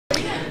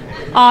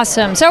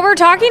Awesome. So we're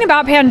talking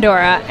about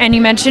Pandora, and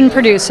you mentioned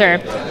producer.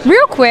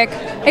 Real quick,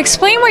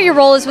 explain what your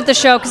role is with the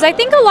show, because I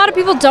think a lot of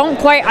people don't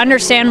quite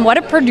understand what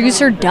a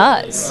producer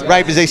does.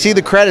 Right, because they see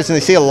the credits and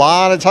they see a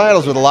lot of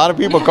titles with a lot of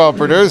people called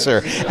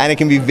producer, and it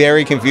can be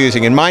very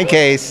confusing. In my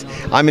case,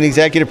 I'm an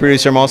executive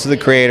producer, I'm also the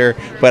creator,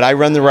 but I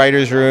run the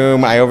writer's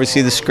room, I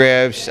oversee the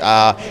scripts,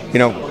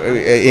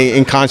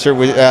 in concert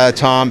with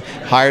Tom,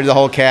 hired the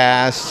whole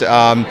cast,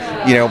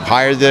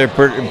 hired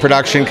the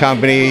production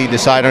company,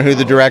 decide on who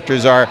the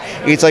directors are.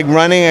 It's like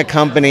running a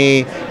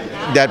company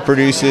that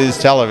produces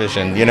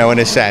television, in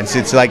a sense.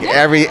 It's like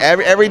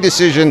every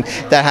decision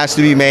that has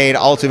to be made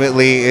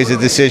ultimately is a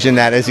decision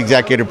that as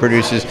executive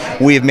producers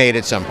we have made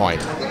at some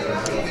point.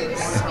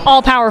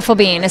 All-powerful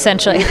being,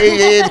 essentially.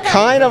 It's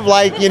kind of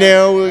like, like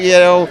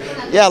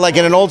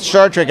in an old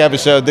Star Trek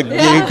episode,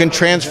 you can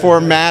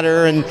transform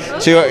matter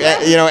into,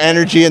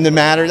 energy into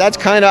matter. That's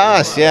kind of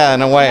us, yeah,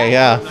 in a way,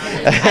 yeah.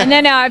 And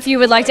then if you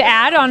would like to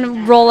add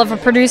on role of a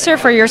producer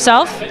for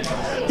yourself?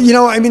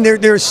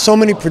 There's so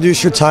many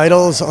producer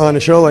titles on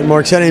a show, like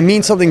Mark said. It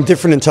means something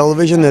different in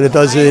television than it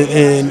does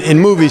in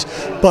movies.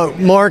 But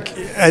Mark,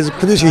 as a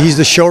producer, he's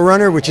the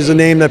showrunner, which is a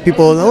name that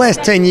people, in the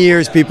last 10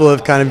 years, people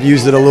have kind of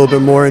used it a little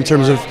bit more in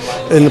terms of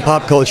in the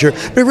pop culture.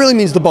 But it really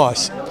means the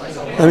boss.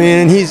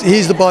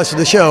 He's the boss of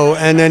the show,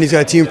 and then he's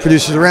got a team of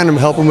producers around him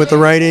helping with the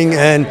writing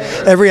and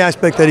every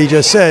aspect that he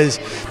just says,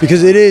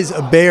 because it is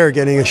a bear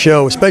getting a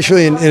show,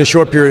 especially in a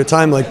short period of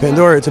time like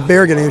Pandora. It's a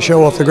bear getting a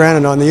show off the ground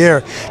and on the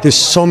air. There's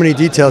so many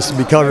details to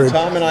be covered.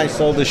 Tom and I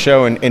sold the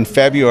show in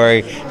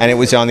February, and it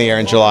was on the air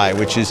in July,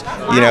 which is,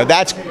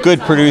 that's good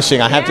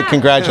producing. I have to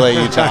congratulate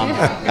you, Tom.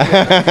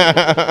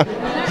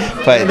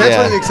 But that's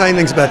one of the exciting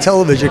things about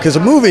television, because a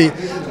movie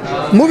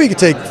could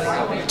take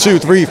 2,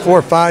 3,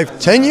 4, 5,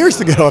 10 years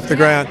to get off the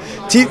ground.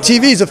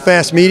 TV is a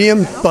fast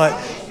medium, but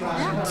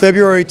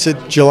February to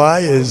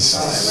July is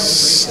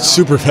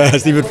super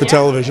fast, even for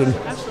television.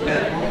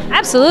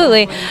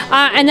 Absolutely.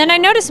 And then I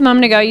noticed a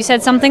moment ago you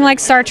said something like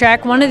Star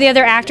Trek. One of the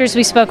other actors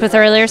we spoke with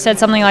earlier said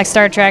something like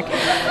Star Trek.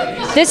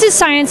 This is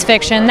science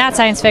fiction, that's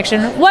science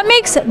fiction. What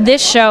makes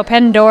this show,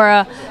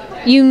 Pandora,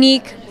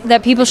 unique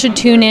that people should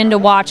tune in to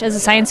watch as a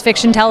science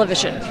fiction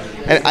television?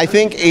 And I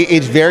think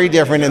it's very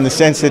different in the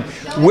sense that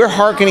we're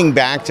hearkening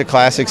back to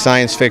classic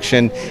science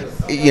fiction,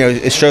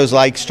 shows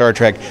like Star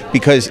Trek,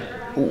 because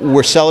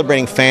we're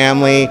celebrating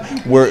family,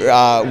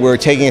 we're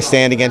taking a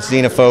stand against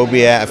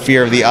xenophobia, a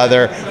fear of the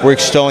other, we're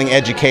extolling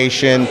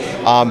education,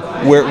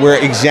 we're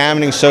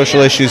examining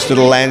social issues through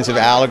the lens of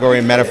allegory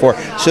and metaphor.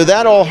 So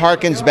that all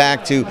harkens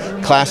back to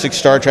classic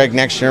Star Trek,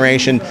 Next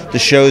Generation, the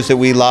shows that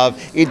we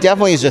love. It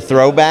definitely is a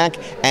throwback,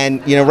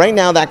 and right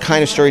now that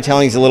kind of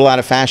storytelling is a little out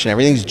of fashion.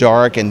 Everything's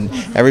dark and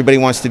everybody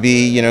wants to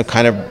be,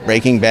 kind of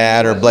Breaking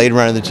Bad or Blade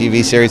Runner, the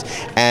TV series,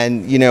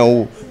 and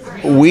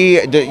we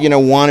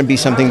want to be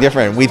something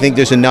different. We think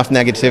there's enough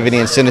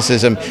negativity and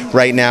cynicism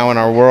right now in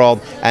our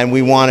world, and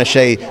we want to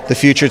say the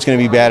future is going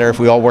to be better if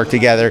we all work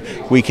together.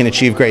 We can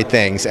achieve great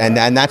things, and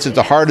that's at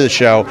the heart of the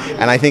show.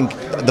 And I think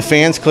the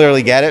fans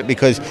clearly get it,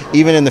 because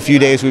even in the few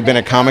days we've been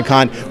at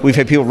Comic-Con, we've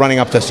had people running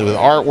up to us with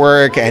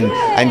artwork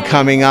and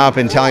coming up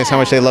and telling us how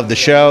much they love the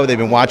show. They've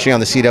been watching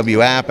on the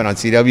CW app and on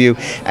CW,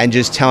 and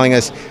just telling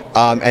us,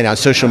 and on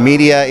social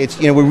media, it's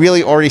we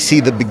really already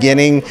see the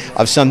beginning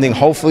of something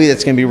hopefully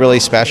that's going to be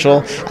really special.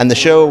 And the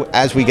show,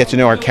 as we get to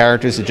know our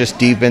characters, it just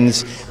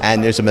deepens,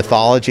 and there's a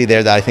mythology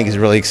there that I think is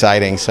really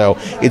exciting. So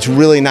it's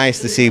really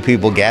nice to see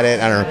people get it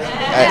and are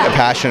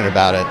passionate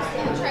about it.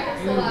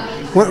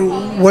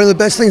 One of the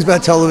best things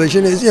about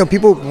television is,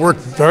 people work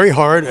very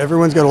hard.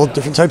 Everyone's got all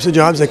different types of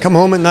jobs. They come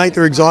home at night,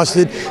 they're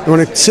exhausted. They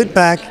want to sit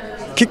back,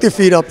 kick their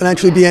feet up, and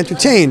actually be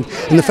entertained.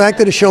 And the fact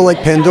that a show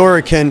like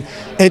Pandora can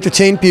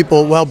entertain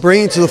people while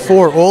bringing to the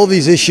fore all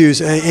these issues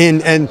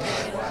and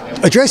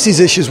address these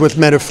issues with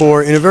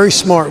metaphor in a very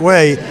smart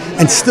way,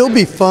 and still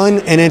be fun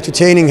and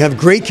entertaining, have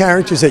great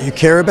characters that you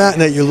care about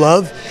and that you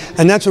love,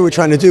 and that's what we're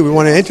trying to do. We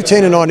want to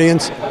entertain an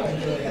audience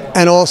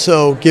and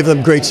also give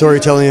them great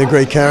storytelling and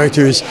great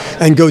characters,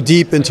 and go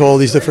deep into all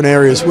these different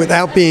areas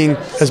without being,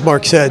 as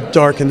Mark said,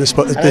 dark and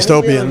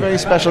dystopian. A very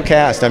special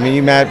cast.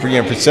 You met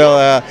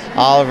Priscilla,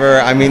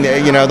 Oliver.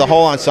 The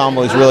whole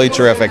ensemble is really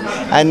terrific.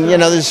 And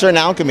there's a certain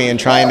alchemy in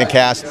trying to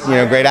cast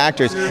great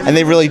actors, and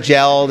they really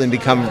gelled and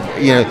become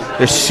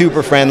they're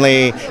super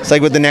friendly. It's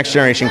like what the Next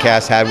Generation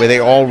cast had, where they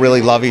all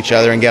really love each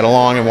other and get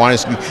along and want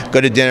to go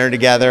to dinner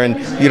together. And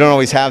you don't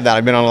always have that.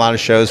 I've been on a lot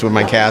of shows where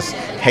my cast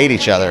hate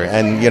each other,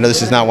 and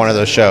this is not one of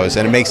those shows,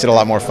 and it makes it a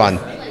lot more fun.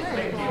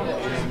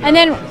 And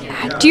then,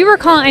 do you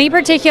recall any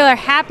particular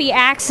happy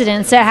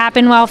accidents that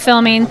happened while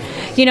filming?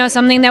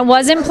 Something that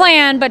wasn't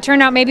planned but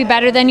turned out maybe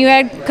better than you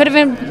could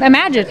have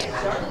imagined.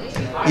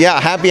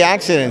 Yeah, happy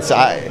accidents.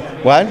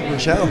 What?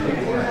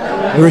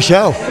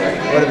 Rochelle.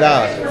 What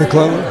about? The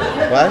clone.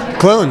 What?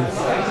 Clone.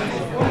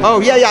 Oh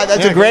yeah,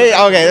 that's a great.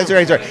 Okay, that's a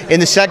great story. In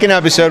the second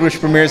episode, which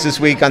premieres this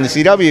week on the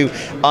CW,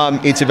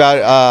 it's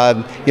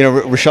about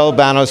Rochelle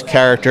Bano's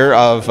character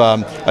of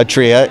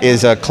Atria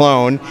is a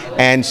clone,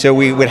 and so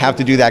we would have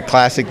to do that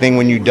classic thing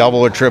when you double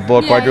or triple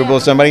or quadruple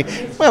somebody.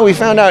 Well, we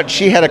found out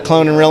she had a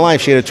clone in real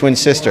life. She had a twin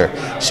sister,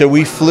 so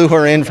we flew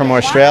her in from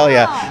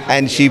Australia,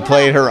 and she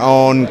played her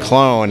own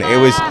clone. It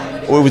was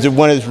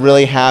one of those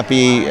really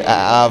happy,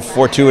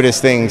 fortuitous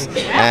things.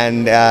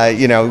 And,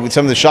 with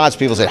some of the shots,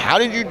 people said, how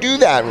did you do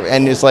that?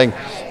 And it's like,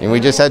 we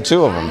just had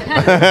 2 of them.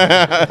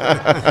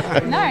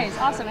 Nice,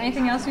 awesome.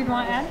 Anything else you'd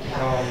want to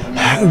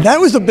add? That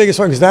was the biggest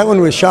one, because that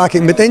one was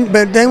shocking. But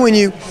then when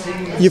you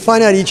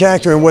find out each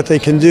actor and what they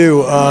can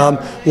do,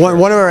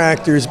 one of our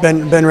actors,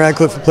 Ben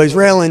Radcliffe, who plays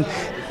Raylan,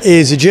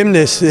 is a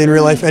gymnast in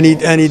real life, and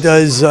he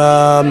does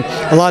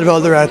a lot of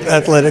other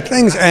athletic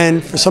things.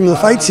 And for some of the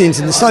fight scenes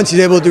and the stunts,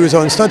 he's able to do his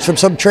own stunts from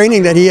some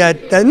training that he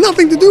had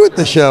nothing to do with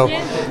the show.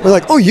 We're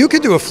like, oh, you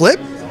could do a flip?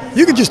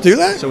 You could just do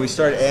that? So we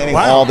started adding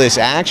all this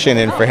action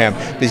in for him,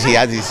 because he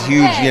has these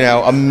huge,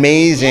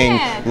 amazing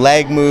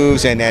leg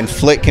moves and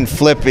can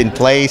flip in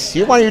place.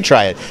 Why don't you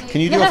try it?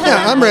 Can you do a flip?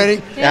 Yeah, I'm ready.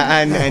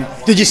 And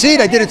did you see it?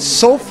 I did it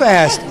so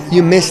fast,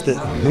 you missed it.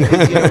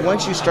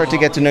 Once you start to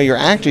get to know your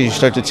actors, you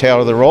start to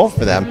tailor the role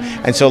for them.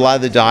 And so a lot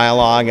of the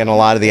dialogue and a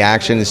lot of the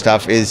action and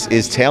stuff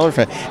is tailored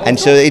for them. And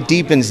so it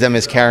deepens them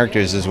as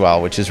characters as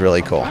well, which is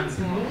really cool.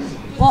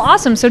 Well,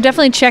 awesome. So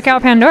definitely check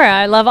out Pandora.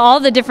 I love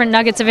all the different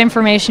nuggets of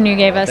information you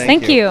gave us.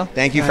 Thank you.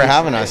 Thank you for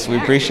having us. We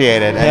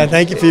appreciate it. Yeah,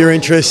 thank you for your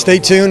interest. Stay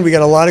tuned. We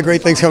got a lot of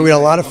great things coming. We got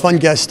a lot of fun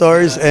guest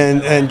stars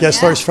and guest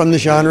stars from the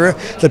genre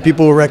that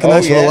people will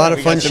recognize. With a lot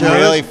of fun shows.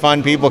 Really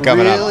fun people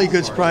coming up. Really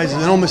good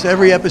surprises. In almost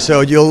every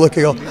episode, you'll look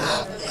and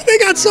go, they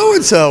got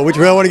so-and-so, which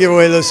we don't want to give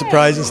away those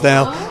surprises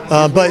now.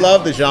 But we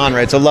love the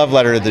genre. It's a love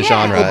letter to the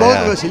genre. Well, both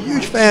of us are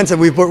huge fans, and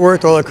we've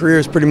worked all our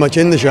careers pretty much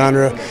in the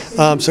genre.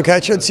 So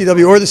catch it on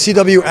CW or the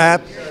CW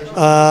app.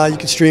 You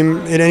can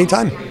stream it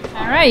anytime.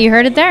 All right, you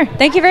heard it there.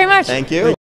 Thank you very much. Thank you.